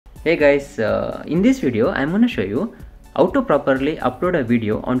Hey guys, in this video I'm gonna show you how to properly upload a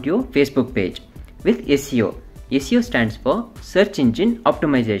video onto your Facebook page with SEO. SEO stands for Search Engine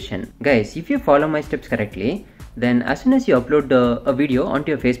Optimization. Guys, if you follow my steps correctly, then as soon as you upload a video onto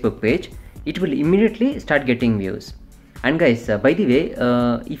your Facebook page, it will immediately start getting views. And guys, by the way,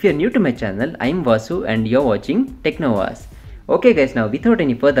 if you're new to my channel, I'm Vasu and you're watching Techno. Okay guys, now without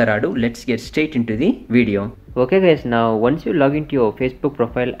any further ado, let's get straight into the video. Okay guys, now once you log into your Facebook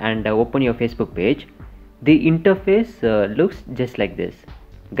profile and open your Facebook page, the interface looks just like this.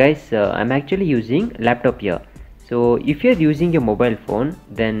 Guys, I'm actually using laptop here. So if you're using your mobile phone,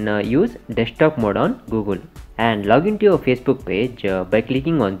 then use desktop mode on Google and log into your Facebook page by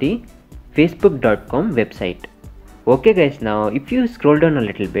clicking on the facebook.com website. Okay guys, now if you scroll down a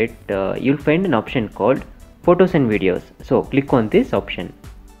little bit, you'll find an option called Photos and Videos. So click on this option.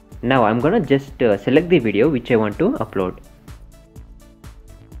 Now I'm gonna just select the video which I want to upload.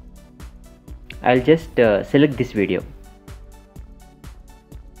 I'll just select this video.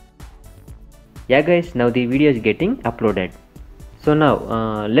 Yeah guys, now the video is getting uploaded. So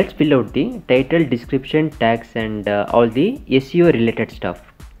now let's fill out the title, description, tags and all the SEO related stuff.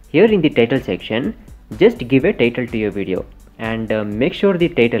 Here in the title section, just give a title to your video and make sure the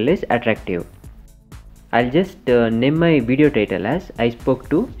title is attractive. I'll just name my video title as I spoke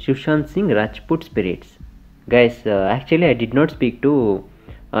to Sushant Singh Rajput Spirits. Guys, actually I did not speak to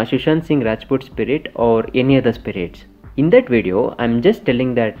Sushant Singh Rajput Spirit or any other spirits. In that video, I'm just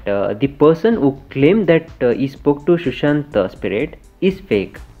telling that the person who claimed that he spoke to Sushant Spirit is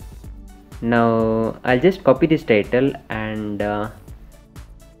fake. Now I'll just copy this title and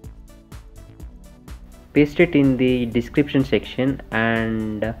paste it in the description section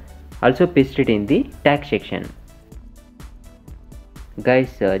and also paste it in the tag section.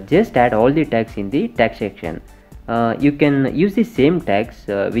 Guys, just add all the tags in the tag section. You can use the same tags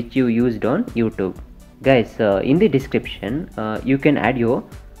which you used on YouTube. Guys, in the description you can add your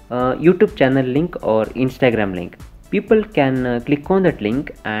YouTube channel link or Instagram link. People can click on that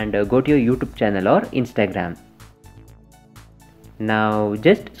link and go to your YouTube channel or Instagram. Now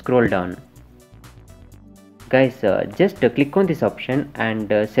just scroll down. Guys, just click on this option and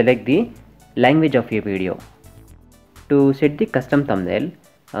select the language of your video. To set the custom thumbnail,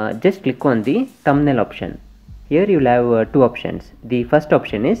 just click on the thumbnail option. Here you will have two options. The first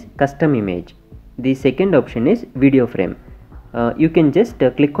option is custom image. The second option is video frame. You can just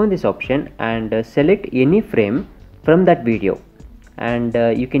click on this option and select any frame from that video and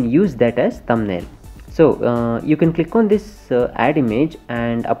you can use that as thumbnail. So you can click on this add image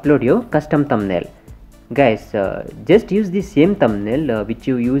and upload your custom thumbnail. Guys, just use the same thumbnail which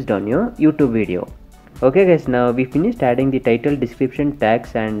you used on your YouTube video. Okay guys, now we finished adding the title, description,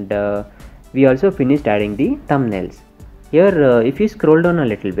 tags and we also finished adding the thumbnails. Here if you scroll down a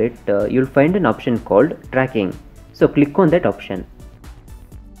little bit, you'll find an option called tracking. So click on that option.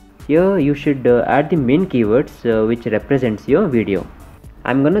 Here you should add the main keywords which represents your video.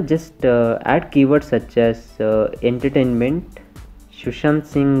 I'm gonna just add keywords such as entertainment, Sushant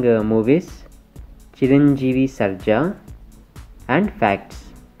Singh movies, Chiranjeevi Sarja and facts.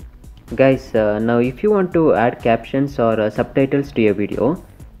 Guys, now if you want to add captions or subtitles to your video,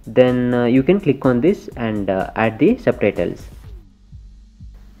 then you can click on this and add the subtitles.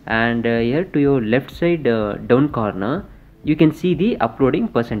 And here to your left side down corner, you can see the uploading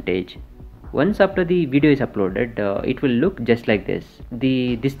percentage. Once after the video is uploaded, it will look just like this.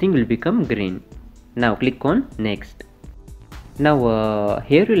 This thing will become green. Now click on next. Now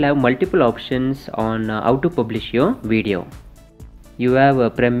here you'll have multiple options on how to publish your video. You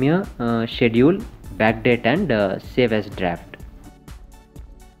have premiere, schedule, backdate and save as draft.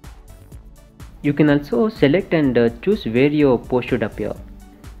 You can also select and choose where your post should appear.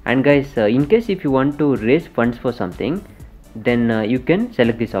 And guys, in case if you want to raise funds for something, then you can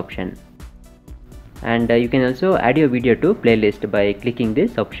select this option. And you can also add your video to playlist by clicking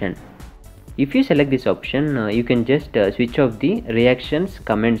this option. If you select this option, you can just switch off the reactions,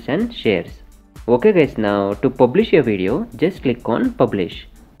 comments and shares. Okay guys, now to publish your video, just click on publish.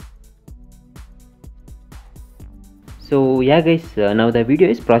 So yeah guys, now the video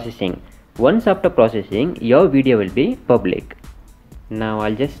is processing. Once after processing, your video will be public. Now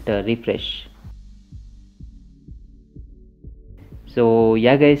I'll just refresh. So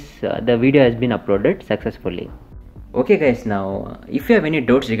yeah guys, the video has been uploaded successfully. Okay guys, now if you have any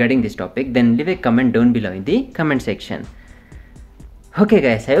doubts regarding this topic, then leave a comment down below in the comment section. Okay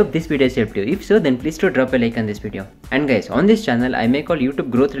guys, I hope this video has helped you. If so, then please do drop a like on this video. And guys, on this channel I make all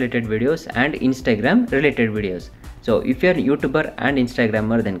YouTube growth related videos and Instagram related videos. So if you are a YouTuber and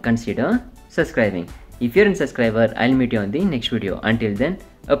Instagrammer, then consider subscribing. If you're a subscriber, I'll meet you on the next video. Until then,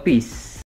 peace.